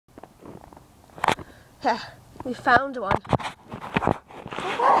We found one.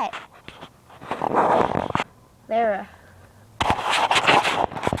 What? Lera.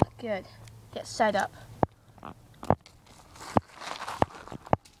 Good. Get set up.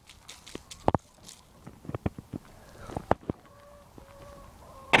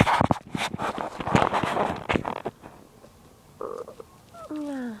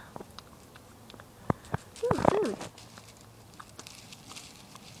 Food.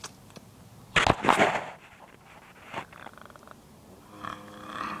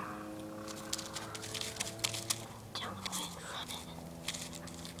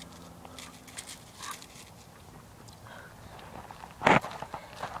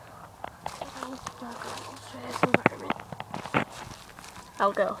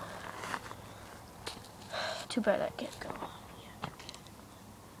 I'll go. Too bad I can't go.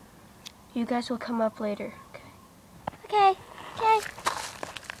 You guys will come up later. Okay. Okay.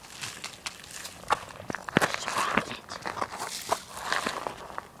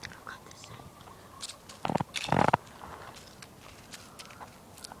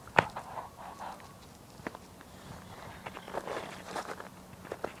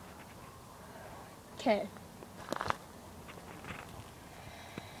 Okay.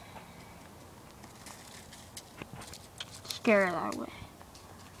 Scare it that way.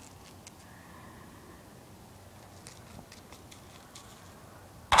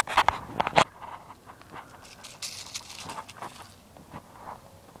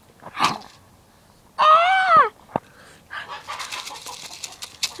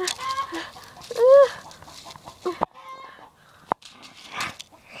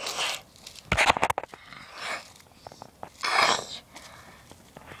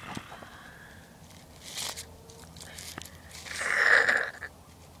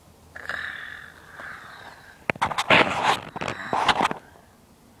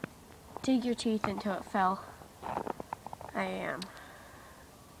 Dig your teeth until it fell. I am.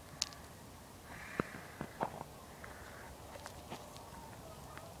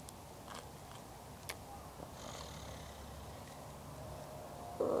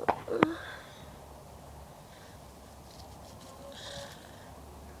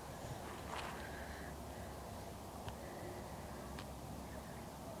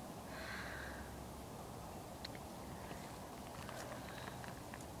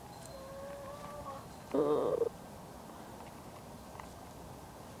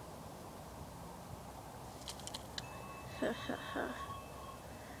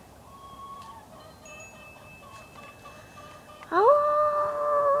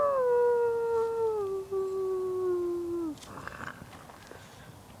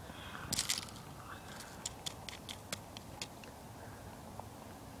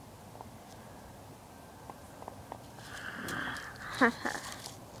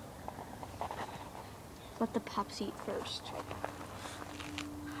 Let the pups eat first.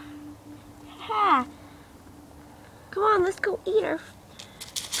 Ha! Come on, let's go eat her.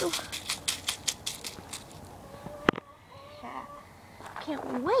 Go.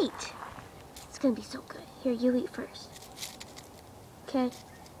 Can't wait. It's gonna be so good. Here, you eat first. Okay?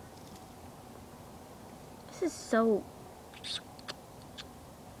 This is so...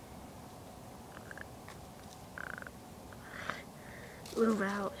 Move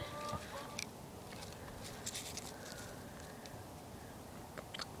out.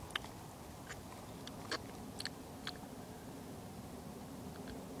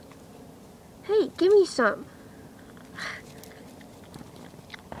 Hey, give me some.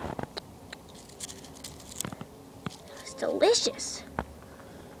 It's delicious.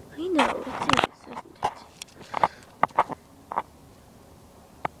 I know, it is, isn't it?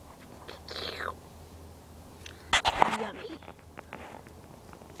 Yummy.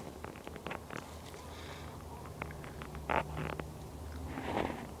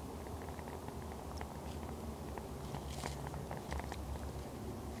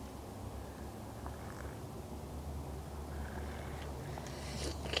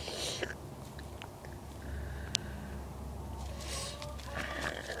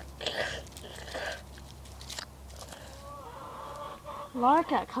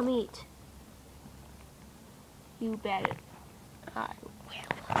 Larka, come eat. You bet I will.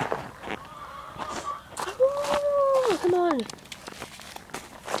 Ooh, come on.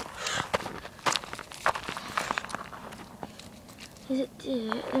 Is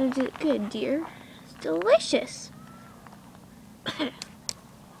it good, dear? It's delicious.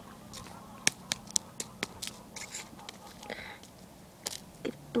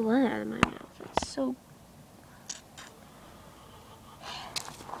 Get blood out of my mouth. It's so...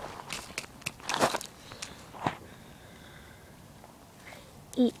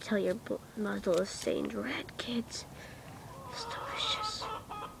 Eat till your muzzle is stained red, kids. It's delicious.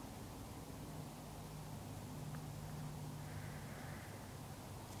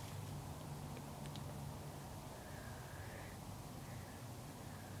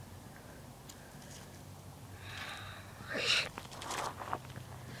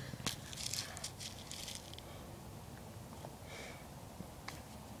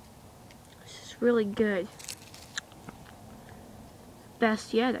 This is really good.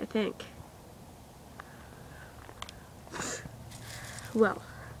 Best yet, I think. Well,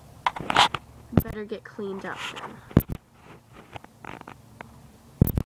 better get cleaned up then.